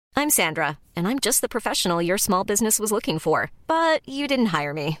I'm Sandra, and I'm just the professional your small business was looking for. But you didn't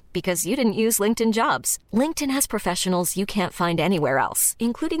hire me because you didn't use LinkedIn Jobs. LinkedIn has professionals you can't find anywhere else,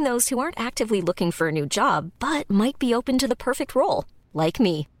 including those who aren't actively looking for a new job, but might be open to the perfect role, like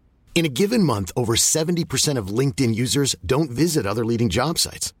me. In a given month, over 70% of LinkedIn users don't visit other leading job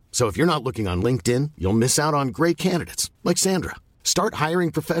sites. So if you're not looking on LinkedIn, you'll miss out on great candidates like Sandra. Start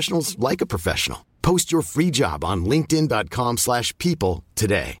hiring professionals like a professional. Post your free job on linkedin.com/people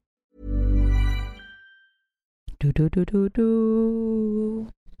today.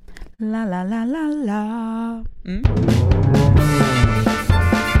 La la la la la.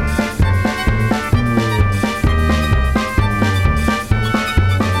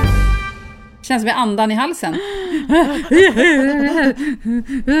 Känns med andan i halsen.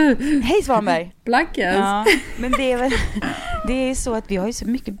 Hej Svanberg. Blackens. Ja, men det är så att vi har ju så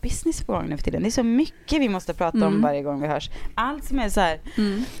mycket business på gång nu för tiden. Det är så mycket vi måste prata om varje gång vi hörs. Allt som är så här.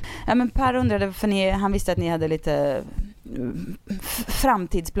 Ja, men Per undrade, för han visste att ni hade lite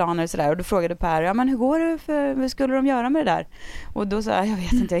framtidsplaner och sådär. Och då frågade Per, ja men hur går det, vad skulle de göra med det där? Och då sa jag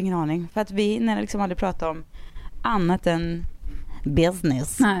vet inte, jag har ingen aning. För att vi liksom aldrig pratat om annat än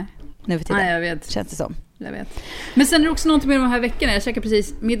business. Nej. Nu för tiden. Nej, jag vet. Känns det som. Jag vet. Men sen är det också något med de här veckorna. Jag käkade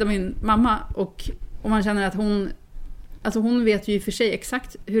precis middag med min mamma och man känner att hon vet ju för sig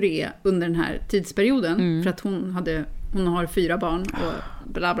exakt hur det är under den här tidsperioden. För att hon har 4 barn och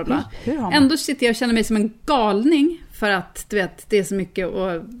bla bla bla. Ändå sitter jag och känner mig som en galning för att du vet, det är så mycket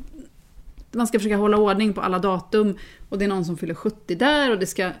och man ska försöka hålla ordning på alla datum och det är någon som fyller 70 där och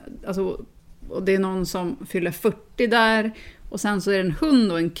och det är någon som fyller 40 där. Och sen så är det en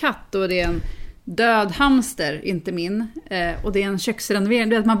hund och en katt och det är en död hamster, inte min. Och det är en köksrenovering.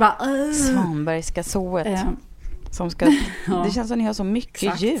 Det är att man bara... Svanbergska sået. Som ska, det känns som att ni har så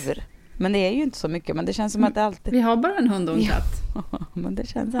mycket djur. Men det är ju inte så mycket. Men det känns som att det alltid... Vi har bara en hund och en katt. Men det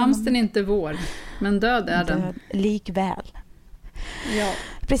känns hamstern är inte vår. Men död är den. Likväl. Ja.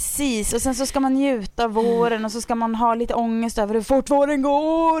 Precis. Och sen så ska man njuta av våren. Och så ska man ha lite ångest över hur fort våren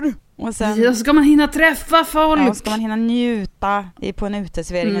går. Och sen så ska man hinna träffa folk. Ja, ska man hinna njuta på en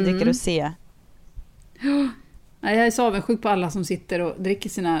uteservering och dricka rosé. Jag är så avundsjuk på alla som sitter och dricker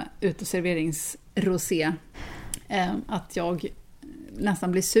sina uteserveringsrosé. Att jag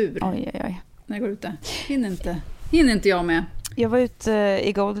nästan blir sur. Oj. När jag går ute. Hinner inte jag med. Jag var ute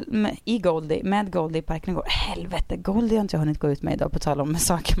med Goldie i parken igår. Helvete, Goldie har inte hunnit gå ut med idag på tal om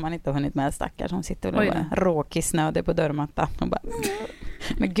saker man inte har hunnit med, stackar som sitter och råkissnödig på dörrmattan och bara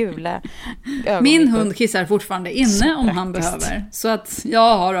med gula ögon. Min hund kissar fortfarande inne så om han behöver. Så att,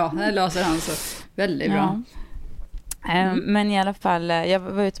 det löser han så väldigt bra. Men i alla fall, jag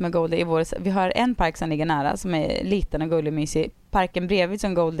var ute med Goldie i vår. Vi har en park som ligger nära som är liten och gullig mysig. Parken bredvid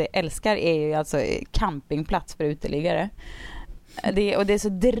som Goldie älskar är ju alltså campingplats för uteliggare. Och det är så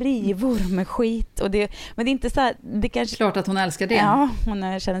drivor med skit men det är inte så här, det kanske klart att hon älskar det. Ja,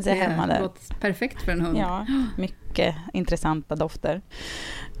 hon känner sig hemma där. Det låter perfekt för en hund. Ja, mycket intressanta dofter.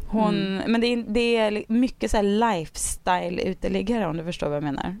 Men det är mycket så här lifestyle uteliggare, om du förstår vad jag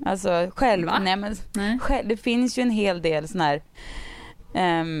menar. Alltså det finns ju en hel del sån här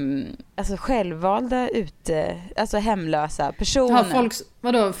alltså självvalda alltså hemlösa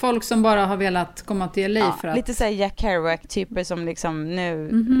personer. Folk som bara har velat komma till LA för att... Lite så här Jack Kerouac-typer som liksom nu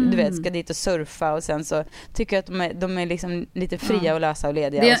du vet, ska dit och surfa och sen så tycker jag att de är liksom lite fria och lösa och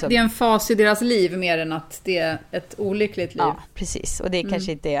lediga. Det är en fas i deras liv mer än att det är ett olyckligt liv. Ja, precis. Och det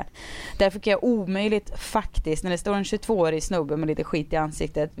kanske inte är. Därför kan jag omöjligt faktiskt, när det står en 22-årig snubbe med lite skit i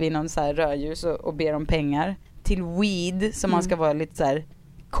ansiktet vid någon så här rödljus och ber om pengar till weed som man ska vara lite så här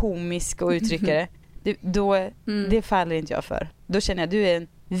komisk och uttryckare. Det faller inte jag för. Då känner jag du är en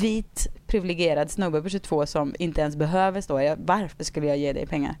vit privilegierad snubbe på 22 som inte ens behöver stå. Varför skulle jag ge dig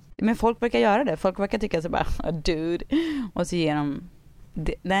pengar? Men folk brukar göra det. Folk verkar tycka så bara dude. Och så ger de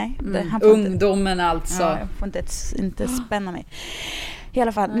ungdomen alltså. Ja, jag får inte spänna mig. I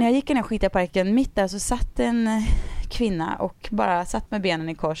alla fall, när jag gick in i skitaparken mitt där så satt en kvinna och bara satt med benen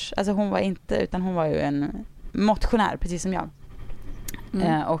i kors. Alltså hon var ju en motionär precis som jag.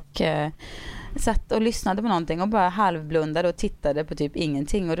 Och satt och lyssnade på någonting och bara halvblundade och tittade på typ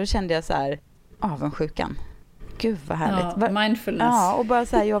ingenting. Och då kände jag så här avundsjukan. Gud vad härligt. Ja, mindfulness. Ja, och bara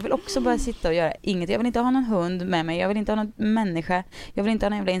så här, jag vill också bara sitta och göra ingenting. Jag vill inte ha någon hund med mig. Jag vill inte ha någon människa. Jag vill inte ha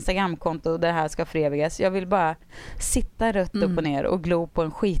någon jävla Instagramkonto där det här ska förevigas. Jag vill bara sitta rött upp och ner och glo på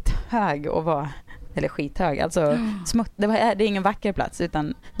en skithög och vara... Eller skithög, alltså det är ingen vacker plats,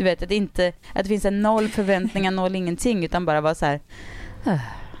 utan du vet att det finns en noll förväntningar, noll ingenting, utan bara vara så här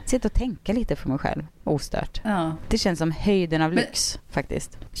sitta och tänka lite för mig själv ostört. Ja. Det känns som höjden av lyx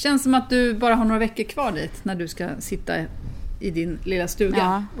faktiskt. Känns som att du bara har några veckor kvar dit när du ska sitta i din lilla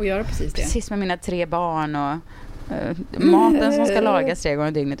stuga och göra precis det. Precis, med mina 3 barn och maten som ska lagas 3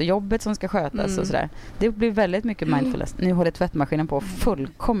 gånger i dygnet och jobbet som ska skötas och sådär. Det blir väldigt mycket mindfulness. Nu håller tvättmaskinen på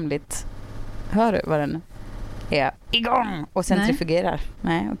fullkomligt. Hör du vad den är igång och centrifugerar?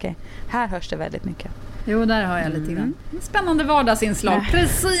 Nej, okej. Här hörs det väldigt mycket. Jo, där har jag lite grann. Spännande vardagsinslag.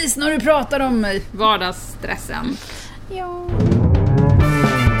 Precis när du pratar om vardagsstressen. Ja.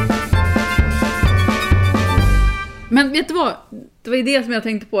 Men vet du vad? Det var ju det som jag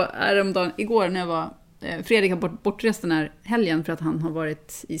tänkte på igår när jag var... Fredrik har bortrest den här helgen för att han har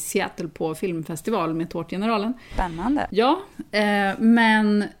varit i Seattle på filmfestival med Tårtgeneralen. Spännande. Ja,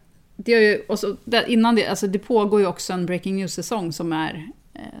 men det är ju... Och så, innan det, alltså det pågår ju också en Breaking News-säsong som är...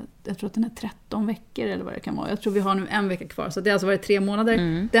 Jag tror att den är 13 veckor eller vad det kan vara. Jag tror vi har nu 1 vecka kvar. Så det har alltså varit 3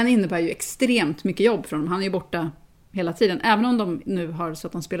 månader. Den innebär ju extremt mycket jobb för honom. Han är ju borta hela tiden. Även om de nu har så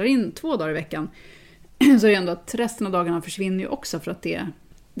att de spelar in 2 dagar i veckan. Så är det ändå att resten av dagarna försvinner ju också. För att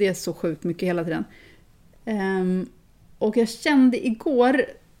det är så sjukt mycket hela tiden. Och jag kände igår.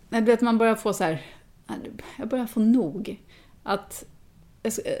 När du vet man börjar få så här. Jag börjar få nog. Att...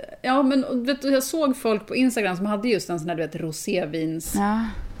 Ja, men vet du, jag såg folk på Instagram som hade just en sån här, du vet, rosévins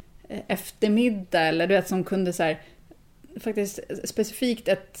eftermiddag, eller du vet, som kunde så här, faktiskt specifikt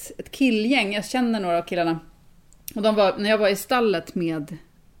ett killgäng. Jag känner några av killarna. Och de var, när jag var i stallet med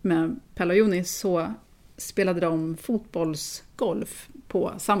Pella och Joni, så spelade de fotbollsgolf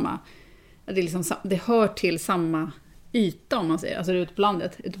på samma, det är liksom, det hör till samma yta om man säger, alltså det är ute på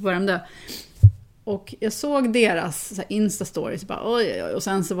landet, ute på Värmdö. Och jag såg deras så här, Insta-stories bara, oj, och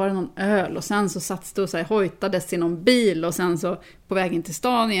sen så var det någon öl och sen så satt det och så här, hojtades i någon bil och sen så på vägen till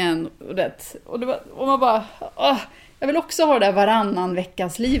stan igen och man bara, jag vill också ha det där varannan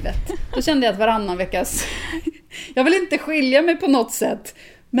veckas livet. Då kände jag att varannan veckas jag vill inte skilja mig på något sätt,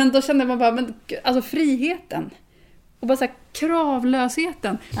 men då kände man bara, men alltså friheten och bara så här,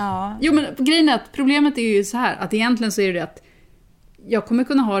 kravlösheten. Ja. Jo, men grejen är att problemet är ju så här, att egentligen så är det att jag kommer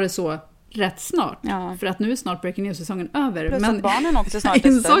kunna ha det så rätt snart. Ja. För att nu är snart Breaking News-säsongen över. Plus men att barnen också snart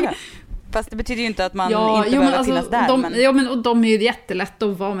är större. Fast det betyder ju inte att man inte behöver finnas där. Ja, men och de är ju jättelätta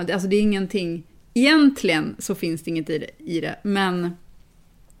att vara med. Alltså det är ingenting... Egentligen så finns det inget i det. Men...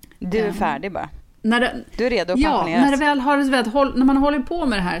 Du är färdig bara. Du är redo att pensioneras. När man håller på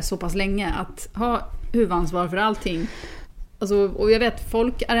med det här så pass länge. Att ha huvudansvar för allting. Alltså, och jag vet,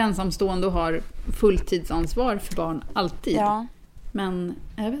 folk är ensamstående och har fulltidsansvar för barn alltid. Ja. Men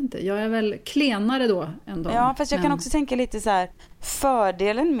jag vet inte, jag är väl klenare då ändå. Ja, fast jag kan också tänka lite så här,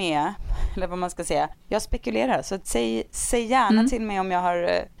 fördelen med, eller vad man ska säga, jag spekulerar, så att säg gärna till mig om jag har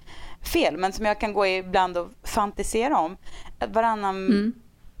fel, men som jag kan gå ibland och fantisera om, att varannan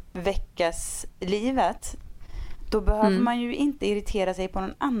veckas livet, då behöver man ju inte irritera sig på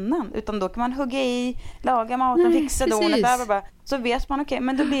någon annan, utan då kan man hugga i, laga maten, fixa donet, så vet man okej,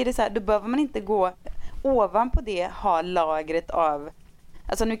 men då blir det så här, då behöver man inte gå ovanpå det, ha lagret av,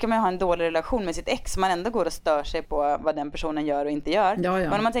 alltså nu kan man ju ha en dålig relation med sitt ex, man ändå går och stör sig på vad den personen gör och inte gör. Ja.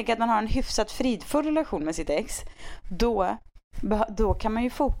 Men om man tänker att man har en hyfsat fridfull relation med sitt ex, då kan man ju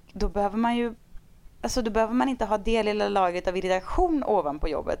då behöver man inte ha det lilla lagret av irritation ovanpå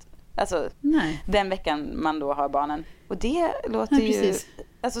jobbet. Alltså den veckan man då har barnen. Och det låter ju,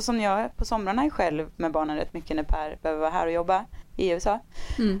 alltså som jag på somrarna är själv med barnen rätt mycket när Per behöver vara här och jobba i USA.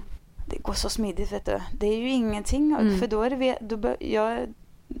 Det går så smidigt, vet du. Det är ju ingenting, för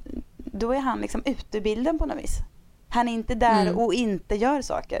då är han liksom ute ur bilden på något vis. Han är inte där och inte gör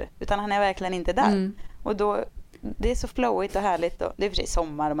saker, utan han är verkligen inte där. Och då, det är så flowigt och härligt, och det är för sig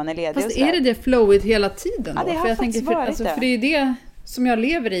sommar och man är ledig. Fast och är det flowigt hela tiden då? Ja, det har faktiskt varit det. För det är ju det som jag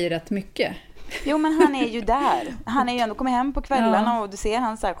lever i rätt mycket. Jo, men han är ju där. Han är ju ändå kommit hem på kvällarna och du ser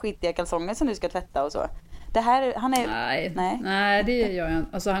hans så här skitiga kalsonger som du ska tvätta och så. Det här, han är... Nej, det gör jag.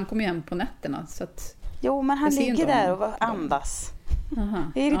 Alltså han kommer hem på nätterna. Så att jo, men han ligger där och andas. Aha.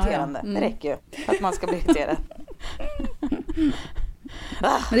 Det är irriterande. Det räcker ju för att man ska bli irriterad.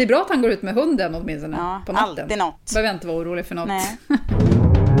 Men det är bra att han går ut med hunden åtminstone på natten. Alltid något. Behöver inte vara orolig för något. Nej.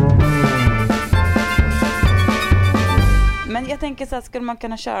 Men jag tänker så här, skulle man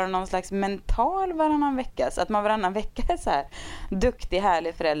kunna köra någon slags mental varannan vecka, så att man varannan vecka är så här duktig,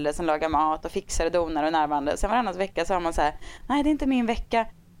 härlig förälder som lagar mat och fixar och donar och närvarande. Sen varannan vecka så har man så här, nej det är inte min vecka,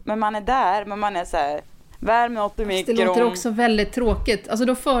 men man är där, men man är så här, värm något i mikron. Det låter också väldigt tråkigt. Alltså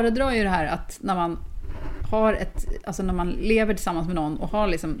då föredrar ju det här att när man har när man lever tillsammans med någon och har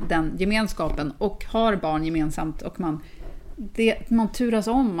liksom den gemenskapen och har barn gemensamt och man turas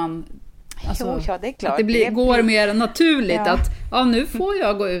om, alltså, det är klart. Att det går mer naturligt att nu får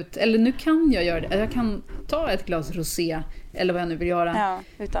jag gå ut, eller nu kan jag göra det. Jag kan ta ett glas rosé eller vad jag nu vill göra. Ja,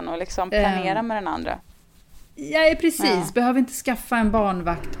 utan att liksom planera med den andra. Jag är precis, behöver inte skaffa en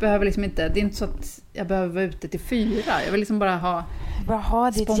barnvakt, behöver liksom inte, det är inte så att jag behöver vara ute till 4, jag vill liksom bara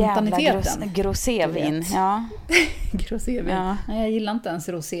ha ditt jävla grosévin. Ja. Grosévin. Ja. Nej, jag gillar inte ens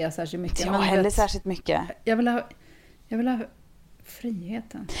rosé särskilt mycket. Jag heller särskilt mycket. Jag vill ha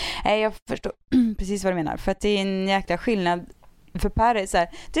friheten. Nej, jag förstår precis vad du menar, för att det är en jäkla skillnad. För Per är så här,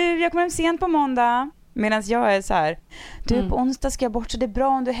 du, jag kommer hem sent på måndag. Medan jag är så här, du, på onsdag ska jag bort, så det är bra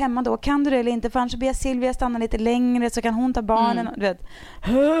om du är hemma då. Kan du det eller inte? För annars ber jag Silvia stanna lite längre så kan hon ta barnen. Du vet.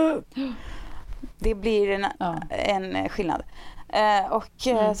 Det blir en skillnad.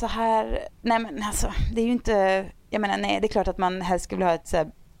 Så här, nej men alltså, det är ju inte, jag menar, nej, det är klart att man helst skulle ha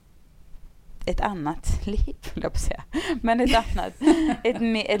ett annat liv, vill jag säga. Men ett annat,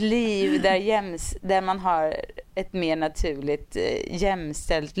 ett liv där man har ett mer naturligt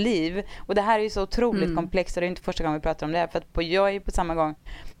jämställt liv. Och det här är ju så otroligt komplext, och det är inte första gången vi pratar om det här, för att jag är ju på samma gång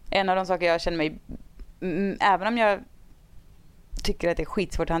en av de saker jag känner mig, även om jag tycker att det är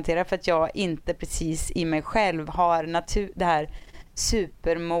skitsvårt att hantera, för att jag inte precis i mig själv har det här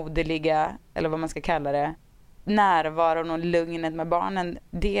supermodeliga, eller vad man ska kalla det, närvaron och lugnet med barnen.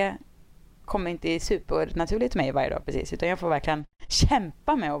 Det kommer inte supernaturligt till mig varje dag precis, utan jag får verkligen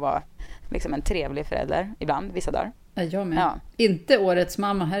kämpa med att vara liksom en trevlig förälder ibland, vissa dagar. Jag med. Ja. Inte årets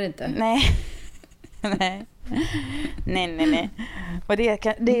mamma här inte. Nej. Nej. Och det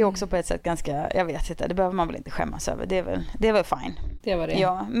är också på ett sätt ganska, jag vet inte, det behöver man väl inte skämmas över. Det är väl fine. Det var det.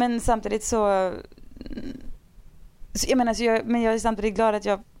 Ja, men samtidigt så jag menar, men jag är samtidigt glad att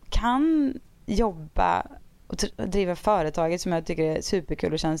jag kan jobba och driva företaget som jag tycker är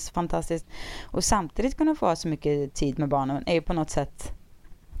superkul och känns fantastiskt, och samtidigt kunna få så mycket tid med barnen är ju på något sätt,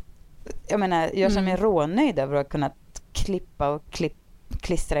 jag menar, jag känner mig rånöjd över att kunna klippa och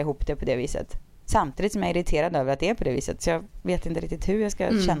klistra ihop det på det viset, samtidigt som jag är irriterad över att det är på det viset, så jag vet inte riktigt hur jag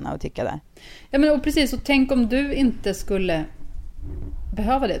ska känna och tycka där. Ja, men och precis, och tänk om du inte skulle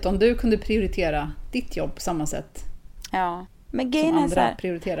behöva det, om du kunde prioritera ditt jobb på samma sätt. Ja, men som andra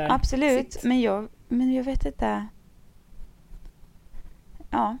prioriterar. Absolut, sitt. Men jag vet inte.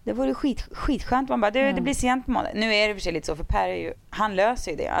 Ja, det vore skitskönt. Man bara, det blir sent på måndag. Nu är det för sig lite så, för Per han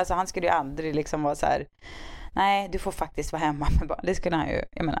löser ju det. Alltså han skulle ju aldrig liksom vara så här, nej, du får faktiskt vara hemma med barn. Det skulle han ju,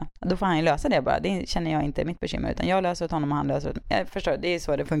 jag menar, då får han ju lösa det bara. Det känner jag inte mitt bekymmer, utan jag löser åt honom och han löser åt mig. Jag förstår, det är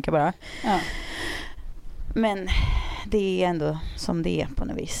så det funkar bara. Ja. Men det är ändå som det är på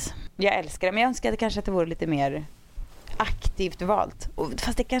något vis. Jag älskar det, men jag önskar kanske att det vore lite mer aktivt valt.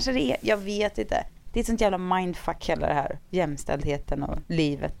 Fast det kanske det är, jag vet inte. Det är ett sånt jävla mindfuck hela det här. Jämställdheten och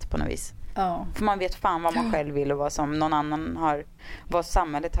livet på något vis. Ja. För man vet fan vad man själv vill och vad som någon annan har, vad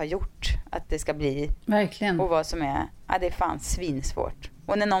samhället har gjort att det ska bli. Verkligen. Och vad som är, det är fan svinsvårt.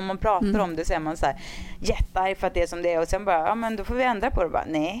 Och när någon man pratar om det så är man så här jättearg för att det är som det är, och sen bara, men då får vi ändra på det. Bara,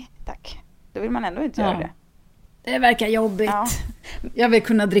 nej, tack. Då vill man ändå inte göra det. Det verkar jobbigt. Ja. Jag vill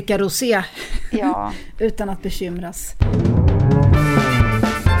kunna dricka rosé utan att bekymras.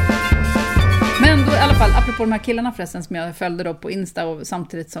 Men då i alla fall, apropå de här killarna förresten som jag följde då på Insta, och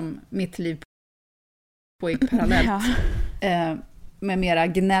samtidigt som mitt liv pågick parallellt med mera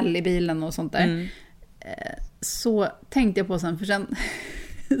gnäll i bilen och sånt där, så tänkte jag på sen, för sen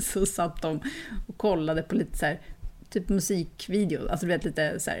så satt de och kollade på lite så här, typ musikvideo, alltså du vet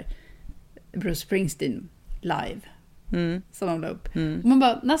lite så här Bruce Springsteen live som de la upp. Och man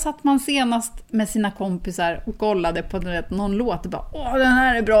bara, när satt man senast med sina kompisar och kollade på någon låt och bara, åh, den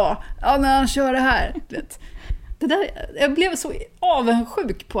här är bra, ja, när han kör det här, vet. Det där, jag blev så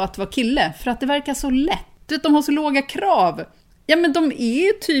avundsjuk på att vara kille, för att det verkar så lätt. Du vet, de har så låga krav. Ja, men de är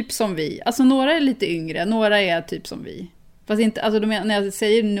ju typ som vi. Alltså några är lite yngre, några är typ som vi. Fast inte, alltså när jag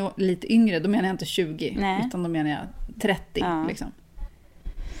säger lite yngre, då menar jag inte 20. Nej. Utan då menar jag 30 liksom.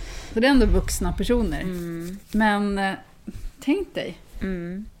 Så det är ändå vuxna personer. Men tänk dig.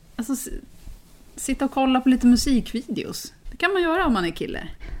 Alltså sitta och kolla på lite musikvideos. Det kan man göra om man är kille.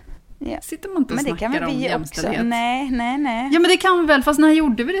 Ja. Sitter man inte och snackar om jämställdhet? Också. Nej. Ja, men det kan vi väl, fast när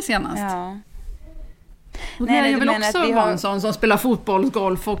gjorde vi det senast? Ja. Och jag vill också vara en sån som spelar fotboll,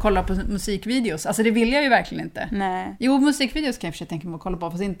 golf och kollar på musikvideos. Alltså det vill jag ju verkligen inte. Nej. Jo, musikvideos kan jag försöka tänka mig att kolla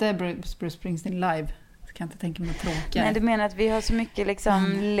på, fast inte Bruce Springsteen live. Så kan jag inte tänka mig tråkigare. Nej, du menar att vi har så mycket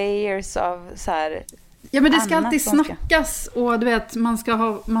liksom layers av så här. Ja, men det ska alltid snackas och du vet,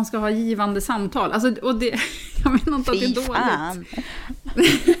 man ska ha givande samtal. Alltså, och det, jag menar inte att det är dåligt.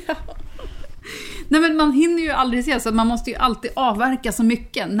 Nej, men man hinner ju aldrig ses, så man måste ju alltid avverka så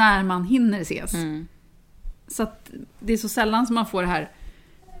mycket när man hinner ses. Så att det är så sällan som man får det här,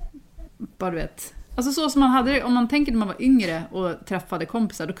 bara du vet. Alltså så som man hade det, om man tänker när man var yngre och träffade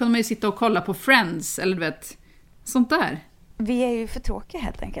kompisar, då kunde man ju sitta och kolla på Friends, eller du vet, sånt där. Vi är ju för tråkiga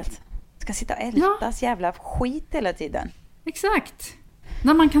helt enkelt. Ska sitta och ältas jävla skit hela tiden. Exakt.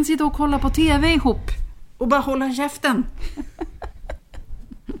 När man kan sitta och kolla på tv ihop och bara hålla käften.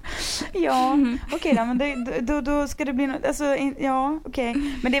 Ja, okej då, men då ska det bli något, alltså, ja, okej.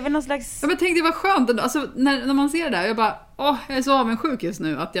 Men det är väl någon slags... Ja, men tänk det var skönt ändå. Alltså, när man ser det där, jag bara, jag är så avundsjuk just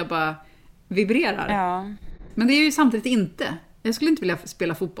nu att jag bara vibrerar. Ja. Men det är ju samtidigt inte. Jag skulle inte vilja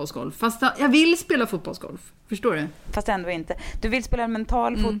spela fotbollsgolf, fast jag vill spela fotbollsgolf. Förstår du? Fast ändå inte. Du vill spela en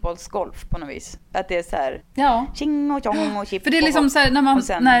mental fotbollsgolf på något vis. Att det är så här... Ja. Tjing och tjong och chip. För det är liksom så här,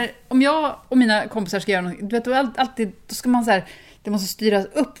 sen... om jag och mina kompisar ska göra något, du vet, då ska man så här, det måste styras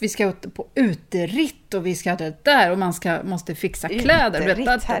upp, vi ska ut på uteritt och vi ska det där och man måste fixa kläder.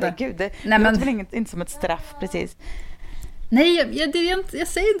 Uteritt, herregud. Det låter väl inte som ett straff, precis. Nej, jag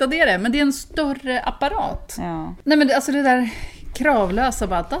säger inte att det är det, men det är en större apparat. Ja. Nej, men alltså det där kravlösa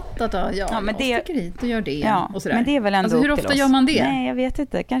bara, men det sticker hit och gör det. Ja, och sådär. Men det är väl ändå hur ofta gör man det? Nej, jag vet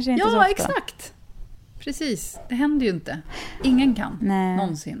inte. Kanske inte så ofta. Ja, exakt. Precis. Det händer ju inte. Ingen kan.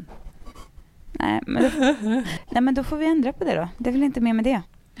 Någonsin. Nej, men då får vi ändra på det då. Det är väl inte mer med det.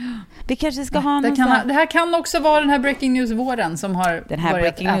 Vi kanske ska ha någon det här kan också vara den här breaking news-våren som har den här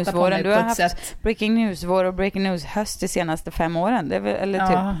börjat breaking äta på mig du på har ett haft sätt. breaking news-vår och breaking news-höst de senaste 5 åren. Det är väl,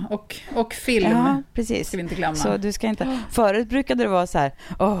 eller och film. Ja, precis. Ska vi inte glömma. Så du ska inte... Förut brukade det vara så här,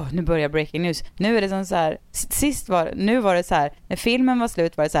 nu börjar breaking news. Nu är det som så här, nu var det så här, när filmen var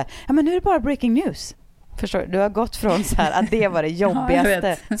slut var det så här, ja men nu är det bara breaking news. Förstår du? Du har gått från så här att det var det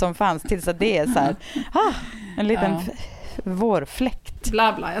jobbigaste som fanns tills att det är så här, en liten vårfläkt.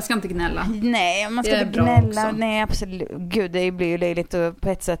 Bla bla, jag ska inte gnälla. Nej, man ska inte gnälla. Nej, absolut. Gud, det blir ju löjligt och på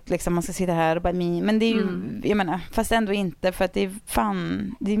ett sätt liksom man ska sitta här och bara men det är ju, jag menar, fast ändå inte för att det är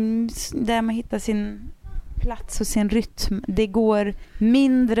det är där man hittar sin plats och sin rytm. Det går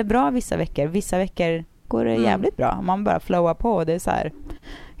mindre bra vissa veckor går det jävligt bra. Man bara flowar på och det är så här,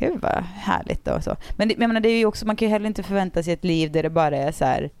 gud vad härligt och så. Men jag menar, det är ju också, man kan ju heller inte förvänta sig ett liv där det bara är så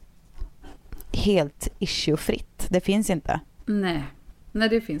här helt issue-fritt. Det finns inte. Nej,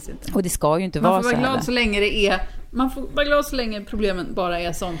 det finns inte. Och det ska ju inte vara så här. Man får vara glad så länge det är... Man får vara glad så länge problemen bara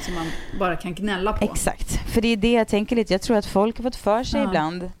är sånt som man bara kan gnälla på. Exakt. För det är det jag tänker lite. Jag tror att folk har fått för sig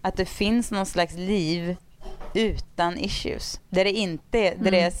ibland att det finns någon slags liv utan issues. Där det inte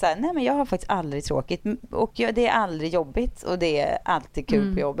där det är så här, nej men jag har faktiskt aldrig tråkigt och det är aldrig jobbigt och det är alltid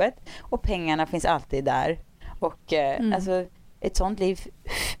kul på jobbet och pengarna finns alltid där. Och alltså ett sånt liv,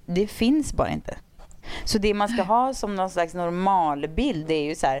 det finns bara inte. Så det man ska ha som någon slags normalbild, det är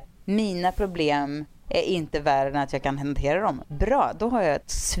ju så här, mina problem är inte värre än att jag kan hantera dem. Bra, då har jag ett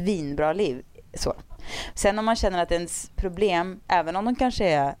svinbra liv. Så. Sen om man känner att ens problem, även om de kanske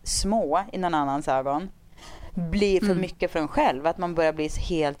är små i någon annans ögon, blir för mycket för en själv, att man börjar bli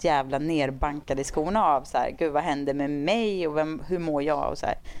helt jävla nerbankad i skorna av så här, gud vad händer med mig och hur mår jag och så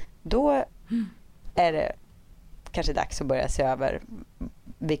här. Då är det kanske dags att börja se över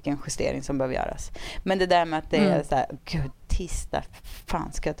vilken justering som behöver göras. Men det där med att det är så här, gud, tisdag,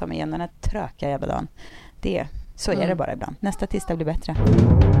 fan ska jag ta mig igen den här tröka jävla dagen. Så är det bara ibland. Nästa tisdag blir bättre.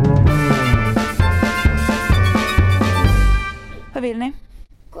 Vad vill ni?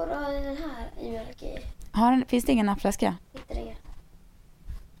 Går du ha den här i mjölk i? Finns det ingen nappflaska? Hittar det.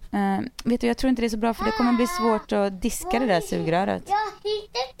 Vet du, jag tror inte det är så bra för det kommer bli svårt att diska det där sugröret. Jag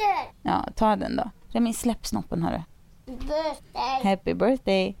hittat den! Ja, ta den då. Remi, släpp snoppen, hörru. Birthday. Happy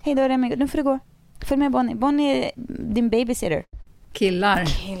birthday. Hej då, Remi. Nu får du gå. Följ med Bonnie. Bonnie är din babysitter. Killar,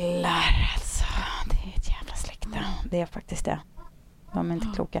 alltså. Det är ett jävla släkte. Det är faktiskt det. De är inte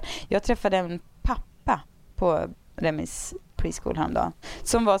kloka. Jag träffade en pappa på Remis preschool häromdagen.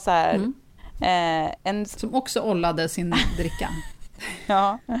 Som var så här... som också ollade sin dricka.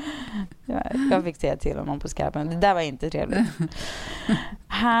 Ja, jag fick säga till honom på skarpen. Det där var inte trevligt.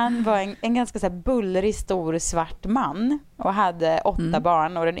 Han var en ganska så här bullrig, stor, svart man och hade 8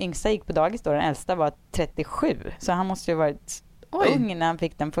 barn. Och den yngsta gick på dagis då, den äldsta var 37. Så han måste ju ha varit ung när han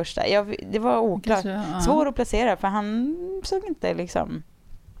fick den första. Det var oklart. Svår att placera för han såg inte liksom...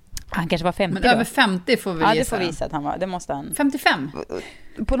 Han kanske var 50 men då. Över 50 får vi gissa. Ja, det får vi visa att han var. Det måste han... 55?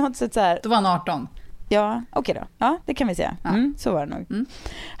 På något sätt så här... Då var han 18. Ja, okej då. Ja, det kan vi säga. Så var det nog.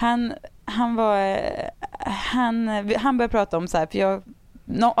 Han började prata om så här, för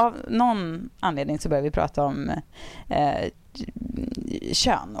av någon anledning så började vi prata om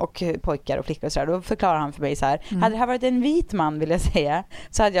kön och pojkar och flickor och så där. Då förklarar han för mig så här, hade det här varit en vit man, vill jag säga,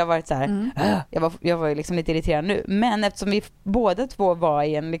 så hade jag varit så här, jag var ju liksom lite irriterad nu. Men eftersom vi båda två var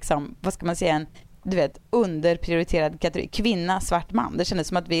i en liksom, vad ska man säga, en du vet, underprioriterad kategori, kvinna, svart man. Det kändes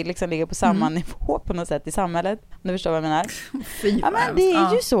som att vi liksom ligger på samma nivå på något sätt i samhället. Om du förstår vad jag menar. Ja, men det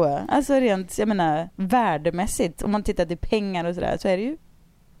är ju så. Alltså rent, jag menar, värdemässigt. Om man tittar till pengar och sådär, så är det ju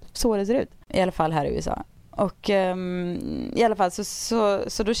så det ser ut. I alla fall här i USA. Och i alla fall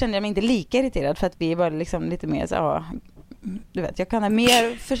så då kände jag mig inte lika irriterad för att vi var liksom lite mer så du vet, jag kan ha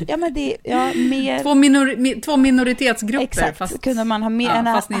mer mer två minoritetsgrupper. Exakt, fast kunde man ha mer han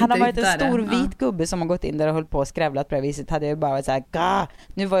har varit en stor vit gubbe som har gått in där och hållit på och skrävlat på det viset, hade jag bara varit så här grr.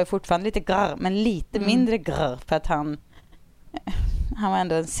 Nu var jag fortfarande lite grr, men lite mindre grr för att han var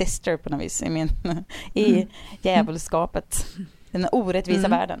ändå en sister på något vis i djävulskapet. Den orättvisa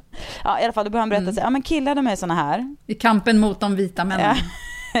världen. Ja, i alla fall då började han berätta sig, men killar de är såna här. I kampen mot de vita männen.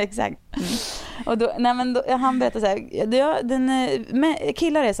 Ja, exakt. Och då, han berättar så här,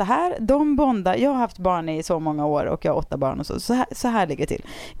 killar är så här, de bondar, jag har haft barn i så många år och jag har 8 barn och så här ligger det till.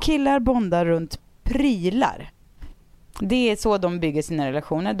 Killar bondar runt prylar. Det är så de bygger sina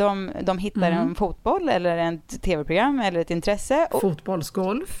relationer. De hittar en fotboll eller ett tv-program eller ett intresse.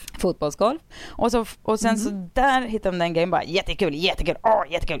 Fotbollsgolf. Och sen så där hittar de den grejen bara jättekul.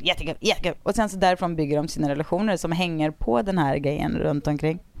 Och sen så därifrån bygger de sina relationer som hänger på den här grejen runt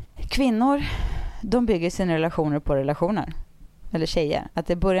omkring. Kvinnor, de bygger sina relationer på relationer. Eller tjejer. Att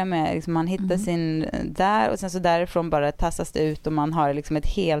det börjar med liksom, man hittar sin där och sen så därifrån bara tassas det ut och man har liksom ett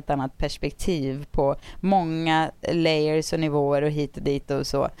helt annat perspektiv på många layers och nivåer och hit och dit och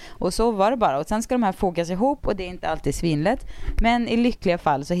så. Och så var det bara. Och sen ska de här fogas ihop och det är inte alltid svinlätt. Men i lyckliga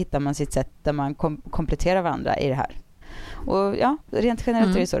fall så hittar man sitt sätt där man kompletterar varandra i det här. Och ja, rent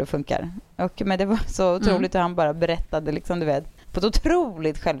generellt är det så det funkar. Men det var så otroligt hur han bara berättade liksom, du vet, på ett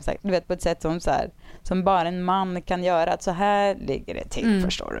otroligt självsagt, du vet, på ett sätt som så här, som bara en man kan göra, att så här ligger det till,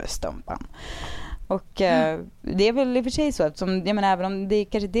 förstår du, stumpan. Och det är väl i och för sig så att som, jag menar, även om det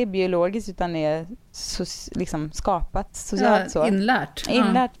kanske inte är biologiskt utan är liksom skapat socialt så.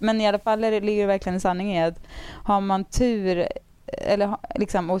 Inlärt. Men i alla fall ligger det verkligen en sanning i att har man tur eller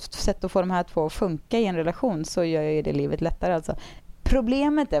liksom, och sätt att få de här två att funka i en relation så gör ju det livet lättare alltså.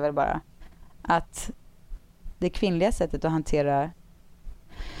 Problemet är väl bara att det kvinnliga sättet att hantera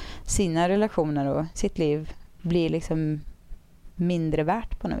sina relationer och sitt liv blir liksom mindre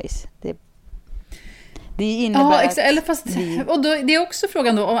värt på något vis. Det innebär eller fast, och då, det är också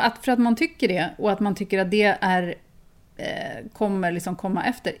frågan då att för att man tycker det och att man tycker att det är kommer liksom komma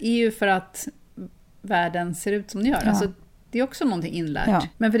efter är ju för att världen ser ut som den gör. Alltså, det är också någonting inlärt. Ja.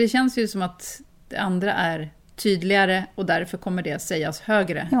 Men för det känns ju som att det andra är tydligare och därför kommer det sägas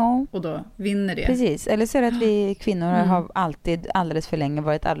högre. Ja. Och då vinner det. Precis. Eller så är det att vi kvinnor har alltid alldeles för länge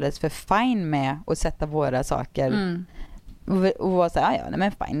varit alldeles för fine med att sätta våra saker och vara så här,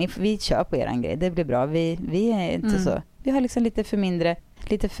 men fine, vi kör på eran grej. Det blir bra. Vi är inte så. Vi har liksom lite för mindre,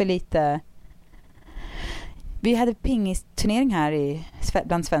 lite för lite. Vi hade pingisturnering här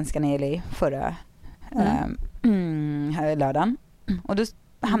bland svenskarna i LA förra lördagen. Och då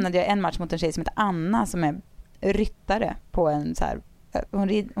hamnade jag en match mot en tjej som heter Anna som är ryttare på en så här,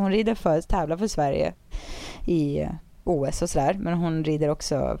 hon rider tävlar för Sverige i OS och sådär, men hon rider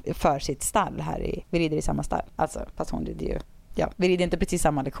också för sitt stall vi rider i samma stall, alltså fast hon rider ju, vi rider inte precis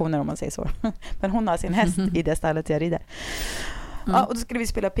samma lektioner om man säger så, men hon har sin häst i det stallet jag rider. Ja, och då skulle vi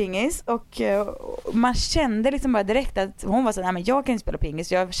spela pingis och man kände liksom bara direkt att hon var så nej men jag kan inte spela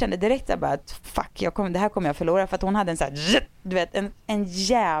pingis. Jag kände direkt att bara att fuck, det här kommer jag förlora för att hon hade en så här, du vet, en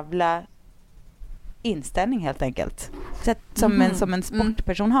jävla inställning helt enkelt. Så att, som en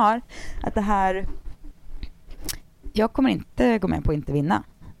sportperson har att det här, jag kommer inte gå med på att inte vinna.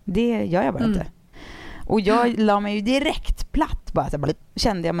 Det gör jag bara inte. Och jag la mig ju direkt platt bara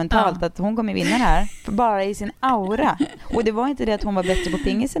kände jag mentalt att hon kommer vinna det här för bara i sin aura. Och det var inte det att hon var bättre på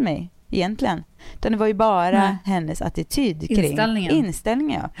pingis än mig egentligen. Utan det var ju bara hennes attityd kring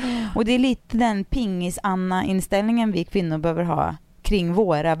inställningen. Och det är lite den pingis-Anna-inställningen vi kvinnor behöver ha kring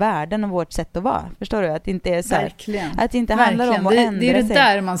våra värden och vårt sätt att vara. Förstår du? Att det inte är så här, att det inte handlar om att ändra sig. Det är det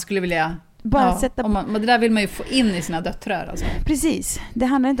där man skulle vilja bara sätta det där vill man ju få in i sina döttrar alltså. Precis. Det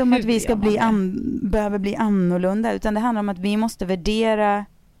handlar inte om att vi ska behöver bli annorlunda, utan det handlar om att vi måste värdera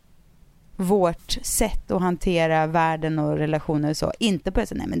vårt sätt att hantera världen och relationer och så. Inte på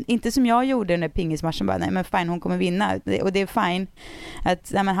nej, men inte som jag gjorde när pingismatchen bara, nej men fine, hon kommer vinna. Och det är fine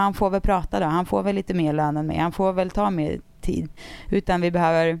att nej, men han får väl prata då. Han får väl lite mer lön än mig. Han får väl ta mer tid. Utan vi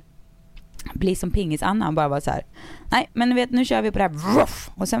behöver bli som pingis-Anna. Han bara var så här, nej men nu kör vi på det här.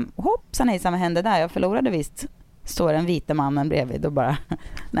 Ruff! Och sen hoppsan hejsan, vad hände där? Jag förlorade visst. Står den vita mannen bredvid och bara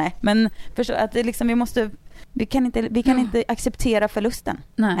nej, men förstå att det liksom vi kan inte acceptera förlusten.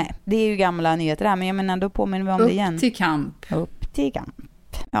 Nej. Det är ju gamla nyheter där, men jag menar då påminner vi om det igen. Upp till kamp.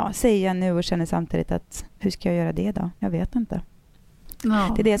 Ja, säger jag nu och känner samtidigt att hur ska jag göra det då? Jag vet inte.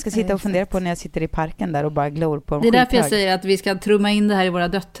 Det är det jag ska sitta och fundera på när jag sitter i parken där och bara glor på en Det är därför jag säger att vi ska trumma in det här i våra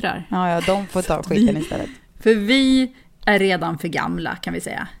döttrar. Ja, de får ta skiten istället. För vi är redan för gamla, kan vi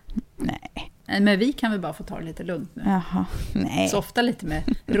säga. Nej. Men vi kan väl bara få ta det lite lugnt nu. Jaha, nej. Så ofta lite med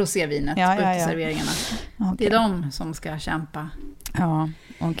rosévinet på uteserveringarna. Okay. Det är de som ska kämpa. Ja,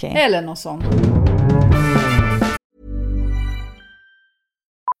 okej. Eller något sånt.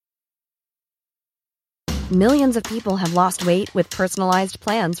 Millions of people have lost weight with personalized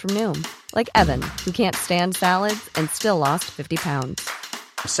plans from Noom. Like Evan, who can't stand salads and still lost 50 pounds.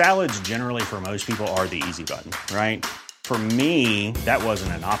 Salads generally for most people are the easy button, right? For me, that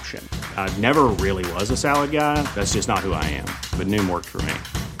wasn't an option. I never really was a salad guy. That's just not who I am. But Noom worked for me.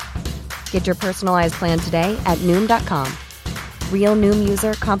 Get your personalized plan today at Noom.com. Real Noom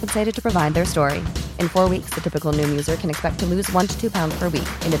user compensated to provide their story. In 4 weeks, the typical Noom user can expect to lose 1 to 2 pounds per week.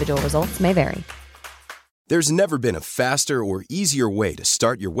 Individual results may vary. There's never been a faster or easier way to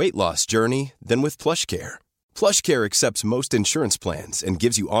start your weight loss journey than with PlushCare. PlushCare accepts most insurance plans and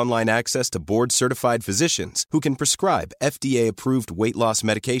gives you online access to board-certified physicians who can prescribe FDA-approved weight loss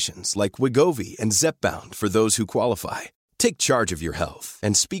medications like Wegovy and Zepbound for those who qualify. Take charge of your health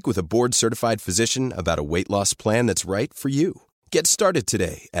and speak with a board-certified physician about a weight loss plan that's right for you. Get started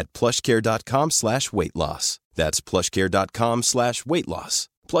today at plushcare.com/weightloss. That's plushcare.com/weightloss.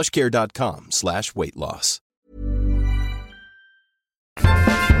 plushcare.com/weightloss.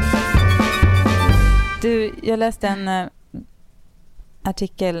 Du, jag läste en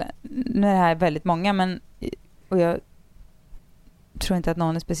artikel, nu är det här väldigt många, och jag tror inte att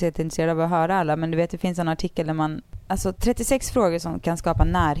någon är speciellt intresserad av att höra alla, men du vet, det finns en artikel där man, alltså 36 frågor som kan skapa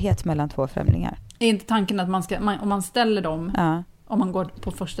närhet mellan två främlingar. Är inte tanken att om man ställer dem, om man går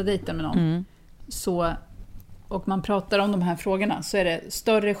på första dejten med någon, så, och man pratar om de här frågorna, så är det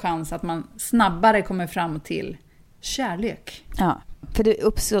större chans att man snabbare kommer fram till kärlek. Ja, för det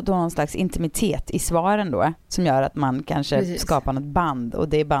uppstår då någon slags intimitet i svaren då, som gör att man kanske skapar något band, och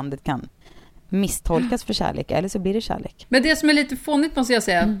det bandet kan misstolkas för kärlek, eller så blir det kärlek. Men det som är lite fånigt, måste jag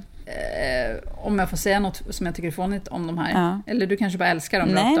säga, om jag får säga något som jag tycker är fånigt om de här, eller du kanske bara älskar dem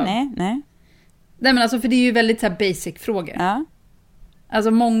rakt av. Nej, men alltså, för det är ju väldigt så här basic frågor. Ja.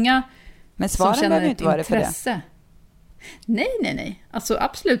 Alltså många, men svaren som känner inte vara för det. Nej. Alltså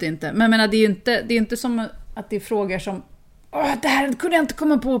absolut inte. Men jag menar, det är inte som att det är frågor som det här kunde jag inte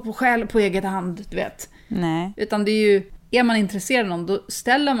komma på själv på eget hand, du vet. Nej. Utan det är ju, är man intresserad av någon, då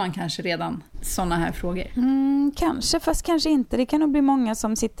ställer man kanske redan såna här frågor. Kanske, fast kanske inte. Det kan nog bli många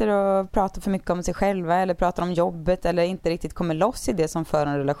som sitter och pratar för mycket om sig själva, eller pratar om jobbet, eller inte riktigt kommer loss i det som för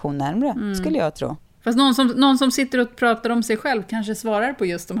en relation närmare, skulle jag tro. Fast någon som sitter och pratar om sig själv kanske svarar på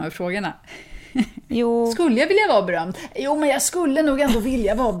just de här frågorna. Jo. Skulle jag vilja vara berömd? Jo, men jag skulle nog ändå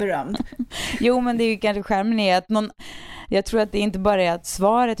vilja vara berömd. Jo, men det är ju kanske skärmen är att jag tror att det inte bara är att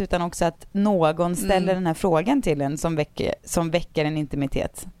svaret, utan också att någon ställer den här frågan till en som väcker en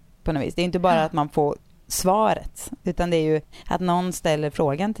intimitet på något vis. Det är inte bara att man får svaret, utan det är ju att någon ställer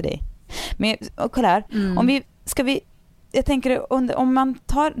frågan till dig. Men kolla här, jag tänker, om man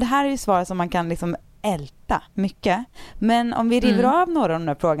tar, det här är ju svar som man kan liksom älta mycket, men om vi river av några av de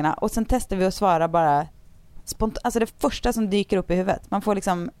här frågorna och sen testar vi att svara bara spontant, alltså det första som dyker upp i huvudet. Man får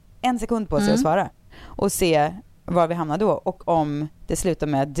liksom 1 sekund på sig att svara och se var vi hamnar då, och om det slutar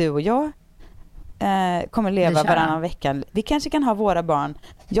med att du och jag kommer leva varannan vecka. Vi kanske kan ha våra barn.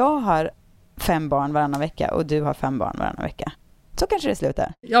 Jag har 5 barn varannan vecka och du har 5 barn varannan vecka. Så kanske det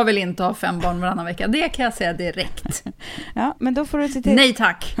slutar. Jag vill inte ha 5 barn varannan vecka. Det kan jag säga direkt. Ja, men då får du se till. Nej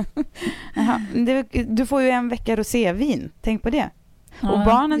tack. Jaha, du får ju 1 vecka rosévin. Tänk på det. Och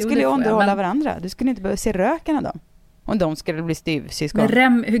barnen skulle ju underhålla varandra. Du skulle inte behöva se röken av dem. Om de skulle bli styvsyskon.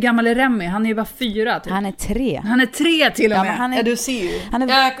 Men hur gammal är Remy? Han är ju bara 4 typ. Han är 3. Han är 3 till och med. Ja, ja, du ser ju. Han är,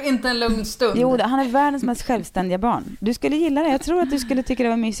 jag är inte en lugn stund. Jo, han är världens mest självständiga barn. Du skulle gilla det. Jag tror att du skulle tycka det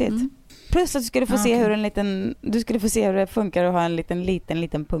var mysigt. Plus att du skulle få se hur det funkar att ha en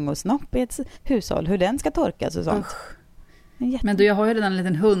liten pung och snopp i ett hushåll. Hur den ska torkas och sånt. Men du, jag har ju redan en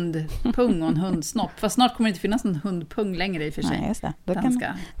liten hundpung och en hundsnopp. Fast snart kommer det inte finnas en hundpung längre i och för sig. Nej, just det. Då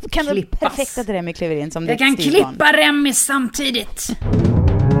kan du perfekt att Remy kliver in som jag kan klippa Remy samtidigt.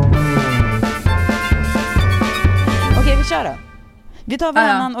 Okej, vi kör då. Vi tar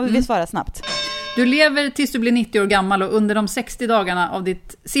varannan och vi svarar snabbt. Du lever tills du blir 90 år gammal, och under de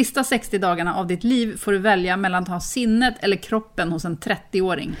sista 60 dagarna av ditt liv får du välja mellan att ha sinnet eller kroppen hos en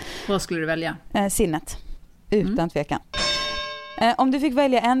 30-åring. Vad skulle du välja? Sinnet. Utan tvekan. Om du fick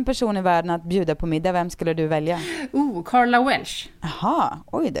välja en person i världen att bjuda på middag, vem skulle du välja? Carla Welch. Jaha,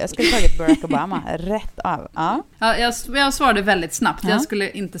 oj, jag skulle tagit Barack Obama rätt av. Ja, jag svarade väldigt snabbt. Jag skulle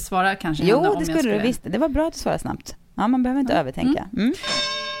inte svara kanske. Jo, det skulle du visst. Det var bra att du svarade snabbt. Ja, man behöver inte övertänka.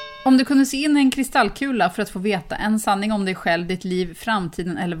 Om du kunde se in i en kristallkula för att få veta en sanning om dig själv, ditt liv,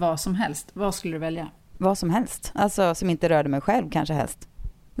 framtiden eller vad som helst, vad skulle du välja? Vad som helst. Alltså som inte rörde mig själv kanske helst.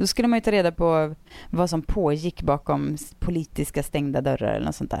 Då skulle man ju ta reda på vad som pågick bakom politiska stängda dörrar eller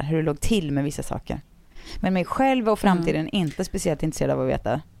något sånt där. Hur det låg till med vissa saker. Men mig själv och framtiden är inte speciellt intresserad av att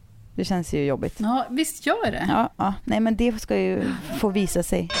veta. Det känns ju jobbigt. Ja, visst gör det. Ja. Nej, men det ska ju få visa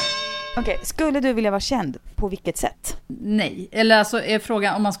sig. Okej, skulle du vilja vara känd? På vilket sätt? Nej. Eller alltså är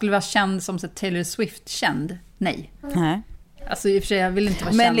frågan om man skulle vara känd som Taylor Swift-känd? Nej. Nej. Alltså i och för sig, jag vill inte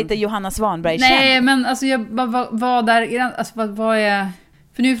vara men känd. Men lite Johanna Svanberg känd. Nej, men alltså jag vad där, alltså vad är...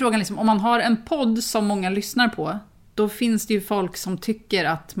 För nu är frågan liksom, om man har en podd som många lyssnar på, då finns det ju folk som tycker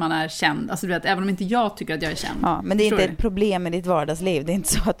att man är känd. Alltså du vet, även om inte jag tycker att jag är känd. Ja, men det är inte ett problem i ditt vardagsliv. Det är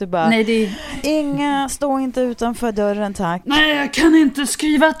inte så att du bara... Nej, det... Inga, stå inte utanför dörren, tack. Nej, jag kan inte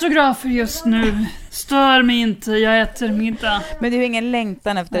skriva autografer just nu. Stör mig inte, jag äter middag. Men du har ingen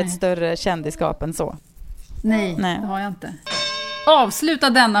längtan efter ett större kändisskap än så? Nej, det har jag inte. Avsluta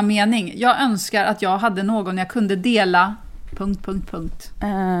denna mening. Jag önskar att jag hade någon jag kunde dela... ...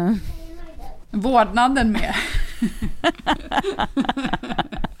 Vårdnaden med.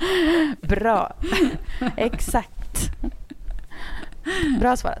 Bra. Exakt.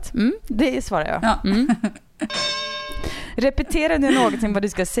 Bra svarat. Det svarar jag. Ja. Repeterar du någonting vad du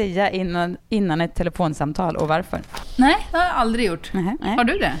ska säga innan ett telefonsamtal och varför? Nej, det har jag aldrig gjort. Nej. Har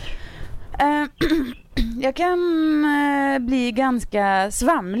du det? Jag kan bli ganska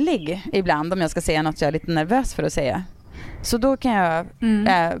svamlig ibland om jag ska säga något jag är lite nervös för att säga. Så då kan jag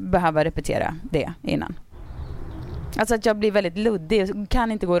behöva repetera det innan. Alltså att jag blir väldigt luddig och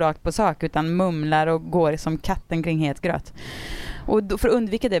kan inte gå rakt på sak utan mumlar och går som katten kring het gröt. Och då, för att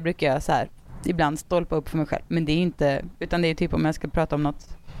undvika det brukar jag så här ibland stolpa upp för mig själv. Men det är ju inte, utan det är typ om jag ska prata om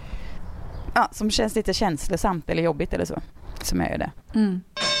något som känns lite känslosamt eller jobbigt eller så, som jag gör det.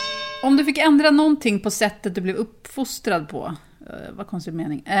 Om du fick ändra någonting på sättet du blev uppfostrad på, vad konstig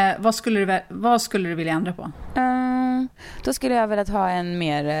mening, vad skulle du vilja ändra på? Då skulle jag vilja ha en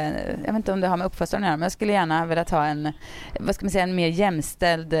mer, jag vet inte om det har med uppfostran här, men jag skulle gärna vilja ha en, vad ska man säga, en mer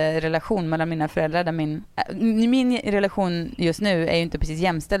jämställd relation mellan mina föräldrar. Där min relation just nu är ju inte precis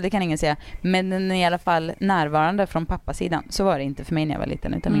jämställd, det kan ingen säga, men den är i alla fall närvarande från pappasidan. Så var det inte för mig när jag var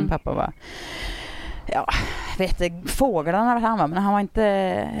liten, utan min pappa var fåglarna han var, men han var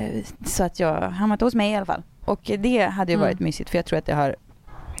inte så att han var inte hos mig i alla fall. Och det hade ju varit mysigt, för jag tror att det har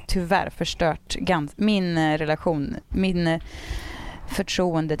tyvärr förstört min relation, min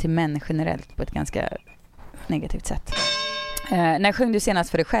förtroende till män generellt på ett ganska negativt sätt. När sjöng du senast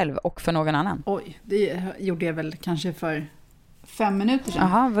för dig själv och för någon annan? Oj, det gjorde jag väl kanske för 5 minuter sedan.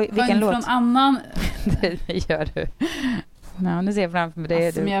 Jaha, vilken låt? Från annan... Det gör du. Ja, nu ser jag framför mig det.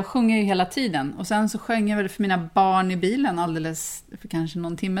 Alltså, men jag sjunger ju hela tiden. Och sen så sjöng jag väl för mina barn i bilen alldeles för kanske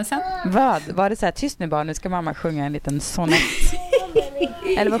någon timme sedan. Vad? Var det så här, tyst nu barn, nu ska mamma sjunga en liten sonett?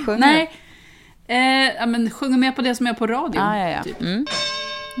 Eller vad sjunger du? Men sjunger med på det som är på radio. Ja. Typ.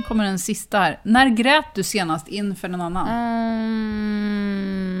 Nu kommer den sista här. När grät du senast inför någon annan?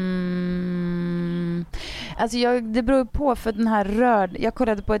 Alltså det beror på, för den här jag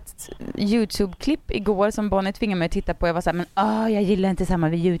kollade på ett YouTube-klipp igår som Bonnie tvingade mig att titta på. Jag var så här, men jag gillar inte samma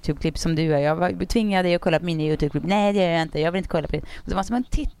YouTube-klipp som du gör. Jag tvingade dig att kolla på mina YouTube-klipp. Nej, det gör jag inte. Jag vill inte kolla på det. Och så var det som, men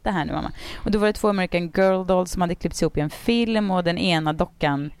titta här nu mamma. Och då var det 2 American Girl Dolls som hade klippts ihop i en film, och den ena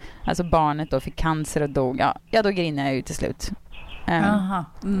dockan, alltså barnet då, fick cancer och dog. Ja, då grinade jag ju till slut.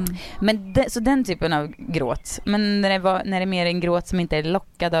 Men så den typen av gråt. Men när det är mer en gråt som inte är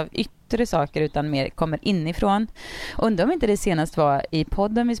lockad av yttre saker utan mer kommer inifrån. Undrar om inte det senast var i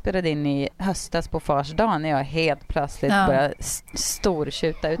podden vi spelade in i höstas på Fars dag, när jag helt plötsligt började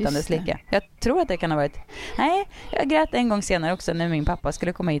stortjuta utan dess like. Jag tror att det kan ha varit... Nej, jag grät en gång senare också när min pappa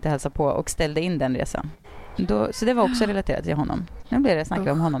skulle komma hit och hälsa på och ställde in den resan. Så det var också relaterat till honom. Nu blir det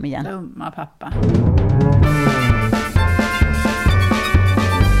snacka om honom igen. Dumma pappa.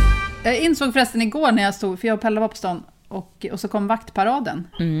 Jag insåg förresten igår när jag stod, för jag och Pelle var på stan, och så kom vaktparaden.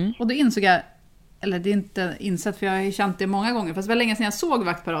 Och då insåg jag, eller det är inte insett för jag har känt det många gånger, fast det var länge sedan jag såg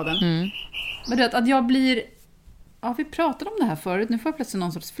vaktparaden. Men det att jag blir, vi pratade om det här förut, nu får jag plötsligt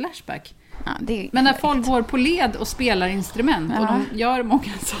någon sorts flashback. Men när folk går på led och spelar instrument och de gör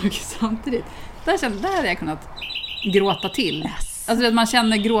många saker samtidigt, där hade jag kunnat gråta till. Alltså att man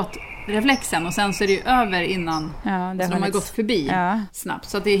känner gråtreflexen och sen så är det ju över innan så de har gått förbi snabbt.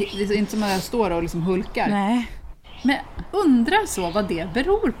 Så att det är inte som att jag står och liksom hulkar. Nej. Men jag undrar så vad det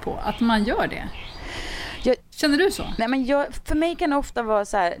beror på att man gör det. Känner du så? Nej, men för mig kan det ofta vara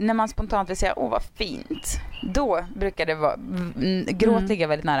så här, när man spontant vill säga vad fint. Då brukar det vara gråt ligga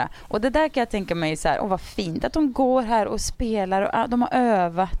väldigt nära. Och det där kan jag tänka mig så här, vad fint att de går här och spelar och de har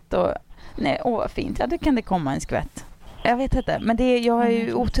övat och vad fint. Ja, då kan det komma en skvätt. Jag vet inte, men jag har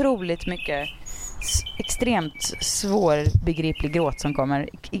ju otroligt mycket extremt svårbegriplig gråt som kommer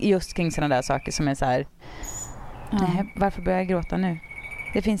just kring sådana där saker som är så här. Nej, varför börjar jag gråta nu?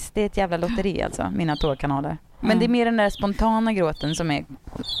 Det är ett jävla lotteri alltså, mina tårkanaler. Men det är mer den där spontana gråten som är...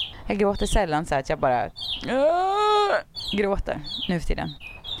 Jag gråter sällan så att jag bara gråter nu för tiden.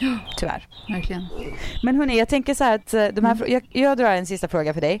 Tyvärr. Verkligen. Men hörni, jag tänker så här att de här jag drar en sista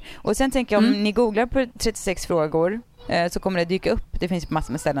fråga för dig. Och sen tänker jag om ni googlar på 36 frågor så kommer det dyka upp. Det finns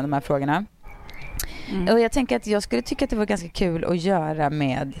massor med ställen de här frågorna. Och jag tänker att jag skulle tycka att det var ganska kul att göra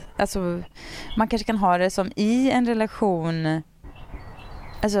med... Alltså, man kanske kan ha det som i en relation...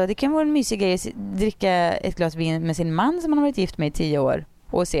 Alltså, det kan vara en mysig grej att dricka ett glas vin med sin man som man har varit gift med i 10 år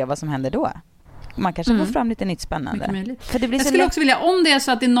och se vad som händer då. Man kanske får fram lite nytt spännande. För det blir jag skulle också vilja, om det är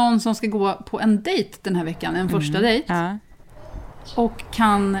så att det är någon som ska gå på en dejt den här veckan, en första dejt, och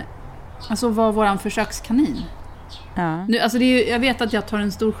kan alltså vara våran försökskanin. Nu, alltså det är ju, jag vet att jag tar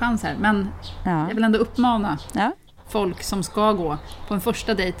en stor chans här, men jag vill ändå uppmana folk som ska gå på en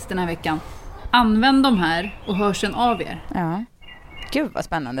första dejt den här veckan. Använd de här och hör sen av er. Gud vad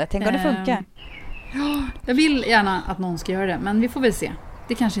spännande, tänk om det funkar. Jag vill gärna att någon ska göra det, men vi får väl se.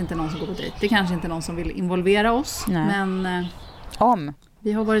 Det kanske inte är någon som går på dejt. Det kanske inte är någon som vill involvera oss. Men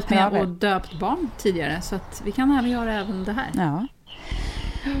vi har varit med och döpt barn tidigare, så att vi kan göra även det här.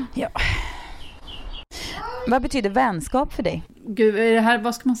 Ja. Vad betyder vänskap för dig? Gud, är det här,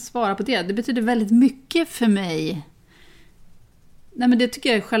 vad ska man svara på det? Det betyder väldigt mycket för mig. Nej, men det tycker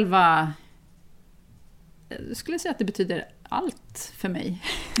jag är själva... Jag skulle säga att det betyder allt för mig.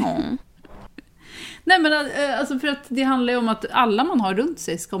 Nej, men alltså för att det handlar ju om att alla man har runt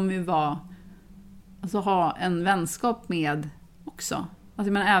sig ska ju vara, alltså ha en vänskap med också.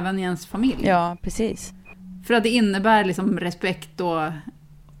 Alltså men även i ens familj. Ja, precis. För att det innebär liksom respekt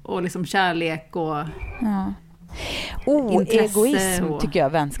och liksom kärlek och egoism tycker jag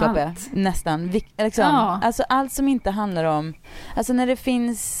vänskap är nästan liksom. Alltså allt som inte handlar om, alltså när det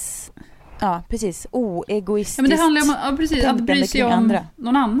finns precis, oegoistiskt. Ja, men det handlar om att bry sig om andra.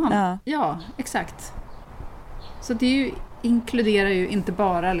 Någon annan. Ja, exakt. Så det inkluderar ju inte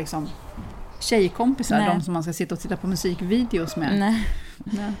bara liksom tjejkompisar, de som man ska sitta och titta på musikvideos med.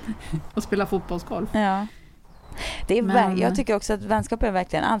 Och spela fotbollsgolf. Ja. Det är jag tycker också att vänskap är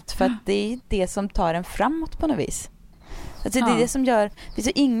verkligen allt, för att det är det som tar en framåt på något vis. Alltså det är det som gör, det är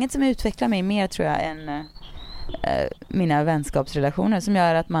så inget som utvecklar mig mer tror jag än mina vänskapsrelationer, som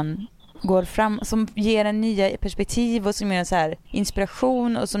gör att man går fram, som ger en nya perspektiv och som ger en så här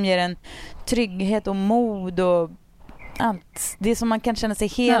inspiration och som ger en trygghet och mod och allt. Det som man kan känna sig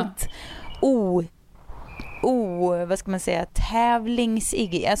helt vad ska man säga,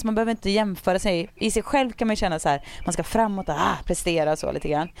 tävlingsig. Alltså man behöver inte jämföra sig. I sig själv kan man känna så här, man ska framåt och prestera så lite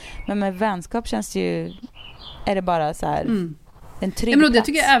grann. Men med vänskap känns det ju, är det bara så här en trygg plats. Jag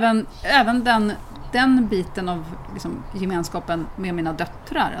tycker även den biten av liksom gemenskapen med mina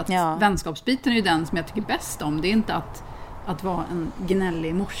döttrar, att vänskapsbiten är ju den som jag tycker bäst om. Det är inte att vara en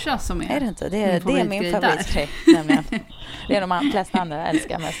gnällig morsa som är det inte? Det är min favoritgrej nämligen. Det är de flesta andra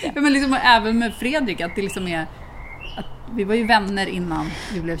älskar mest. Ja, men liksom, även med Fredrik, att det liksom är att vi var ju vänner innan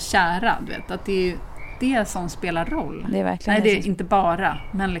vi blev kära, du vet, att det är ju det som spelar roll. Det är verkligen det är inte bara,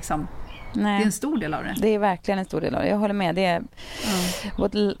 men liksom det är en stor del av det. Det är verkligen en stor del av det. Jag håller med. Det är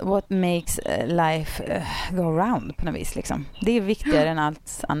what makes life go round på något vis. Liksom. Det är viktigare än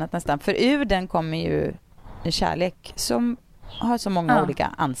allt annat nästan. För ur den kommer ju en kärlek som har så många olika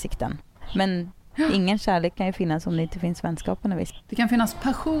ansikten. Men ingen kärlek kan ju finnas om det inte finns vänskap på något vis. Det kan finnas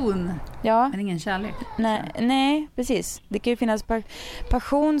passion, men ingen kärlek. Nej, precis. Det kan ju finnas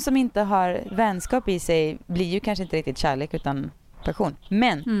passion som inte har vänskap i sig, blir ju kanske inte riktigt kärlek utan passion.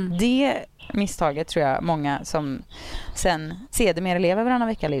 Men det misstaget tror jag många som sen sedermera lever varannan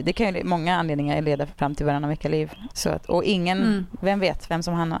vecka-liv. Det kan ju många anledningar leda fram till varannan vecka-liv. Så att, och ingen, vem vet vem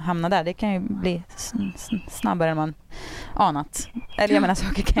som hamnar där. Det kan ju bli snabbare än man anat. Eller jag menar,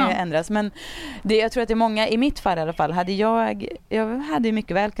 saker kan ju ändras. Men jag tror att det är många, i mitt fall i alla fall, jag hade ju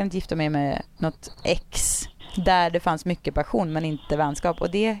mycket väl kunnat gifta mig med något ex där det fanns mycket passion men inte vänskap.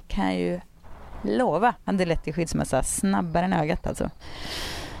 Och det kan ju lova. Han hade lätt till skilsmässa snabbare än ögat alltså.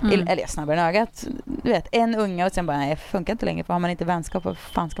 Eller snabbare än ögat. Du vet, en unga och sen bara, nej, det funkar inte längre. För har man inte vänskap, vad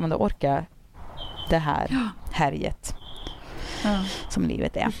fan ska man då orka det här härjet som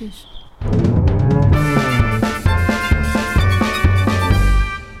livet är.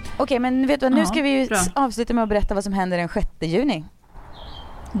 Okej, men vet du vad, nu ska vi ju avsluta med att berätta vad som händer den 6 juni.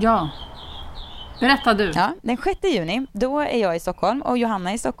 Ja. Berätta du. Ja, den 6 juni, då är jag i Stockholm och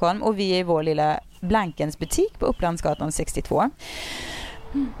Johanna i Stockholm och vi är i vår lilla Blankens butik på Upplandsgatan 62.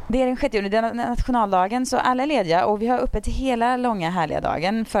 Det är den 6 juni, det är nationaldagen, så alla är lediga och vi har öppet hela långa härliga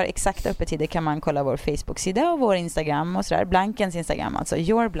dagen. För exakta öppettider kan man kolla vår Facebook-sida och vår Instagram och sådär. Blankens Instagram, alltså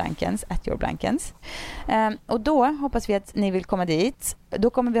 @yourblankens. Och då hoppas vi att ni vill komma dit. Då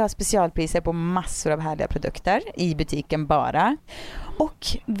kommer vi ha specialpriser på massor av härliga produkter i butiken bara. Och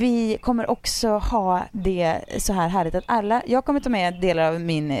vi kommer också ha det så här härligt att jag kommer ta med delar av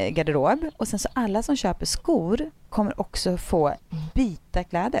min garderob och sen så alla som köper skor kommer också få byta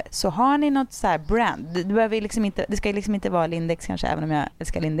kläder. Så har ni något så här brand, det ska liksom inte vara Lindex kanske, även om jag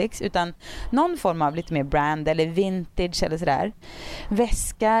älskar Lindex, utan någon form av lite mer brand eller vintage eller sådär.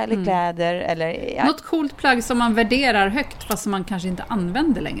 Väska eller kläder eller... Något coolt plagg som man värderar högt fast som man kanske inte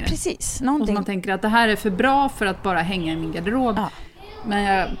använder längre. Precis. Och man tänker att det här är för bra för att bara hänga i min garderob. Ja. Men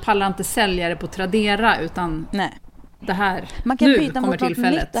jag pallar inte sälja det på Tradera utan det här man kan byta mot något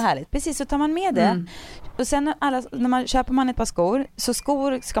nytt och härligt. Precis, så tar man med det. Och sen köper man ett par skor, så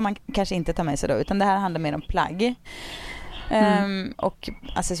skor ska man kanske inte ta med sig då, utan det här handlar mer om plagg och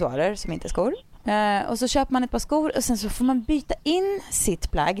accessoarer som inte är skor. Och så köper man ett par skor och sen så får man byta in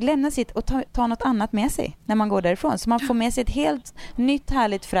sitt plagg, lämna sitt och ta något annat med sig när man går därifrån. Så man får med sig ett helt nytt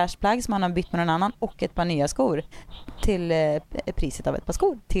härligt fräscht plagg som man har bytt med någon annan och ett par nya skor till priset av ett par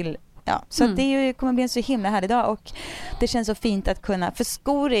skor till. Ja, så att det kommer bli en så himla härlig dag och det känns så fint att kunna, för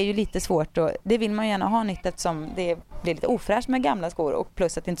skor är ju lite svårt och det vill man gärna ha nytt eftersom det blir lite ofräscht med gamla skor och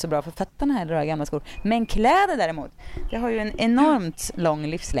plus att det inte är så bra för fötterna heller att ha gamla skor. Men kläder däremot, det har ju en enormt lång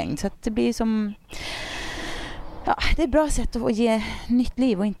livslängd så att det blir som... Ja, det är ett bra sätt att ge nytt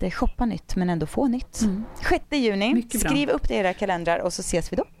liv och inte shoppa nytt men ändå få nytt. 6 juni, skriv upp det i era kalendrar och så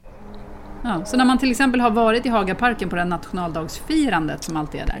ses vi då. Ja, så när man till exempel har varit i Hagaparken på det nationaldagsfirandet som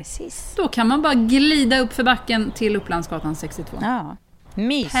alltid är där. Precis. Då kan man bara glida upp för backen till Upplandsgatan 62. Ja,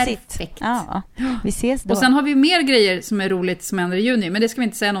 mysigt. Perfekt. Ja, vi ses då. Och sen har vi mer grejer som är roligt som händer i juni. Men det ska vi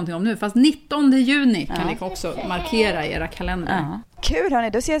inte säga någonting om nu. Fast 19 juni kan ni också markera i era kalendrar. Ja. Kul hörni,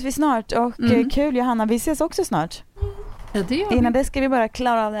 då ses vi snart. Och kul Johanna, vi ses också snart. Ja, det gör vi. Innan det ska vi bara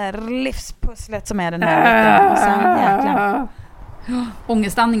klara av det här livspusslet som är den här veckan. Och sen jäklar.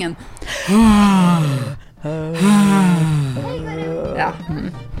 Ångestandningen. Ja.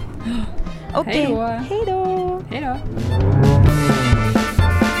 Okej, hej då. Hej då.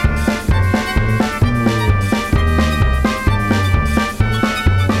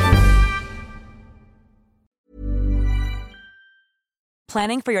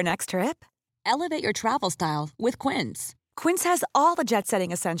 Planning for your next trip? Elevate your travel style with Quince. Quince has all the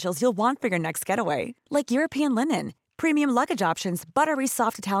jet-setting essentials you'll want for your next getaway, like European linen, premium luggage options, buttery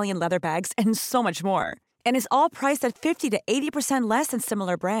soft Italian leather bags, and so much more. And is all priced at 50 to 80% less than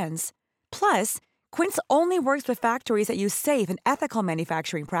similar brands. Plus, Quince only works with factories that use safe and ethical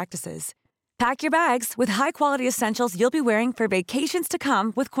manufacturing practices. Pack your bags with high-quality essentials you'll be wearing for vacations to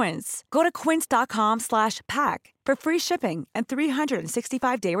come with Quince. Go to quince.com/pack for free shipping and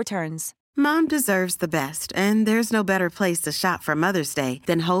 365-day returns. Mom deserves the best, and there's no better place to shop for Mother's Day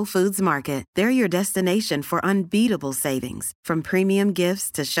than Whole Foods Market. They're your destination for unbeatable savings, from premium gifts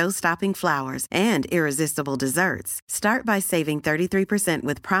to show-stopping flowers and irresistible desserts. Start by saving 33%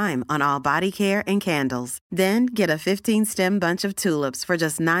 with Prime on all body care and candles. Then get a 15-stem bunch of tulips for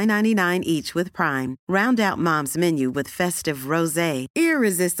just $9.99 each with Prime. Round out Mom's menu with festive rosé,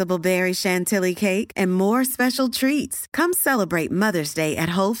 irresistible berry chantilly cake, and more special treats. Come celebrate Mother's Day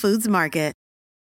at Whole Foods Market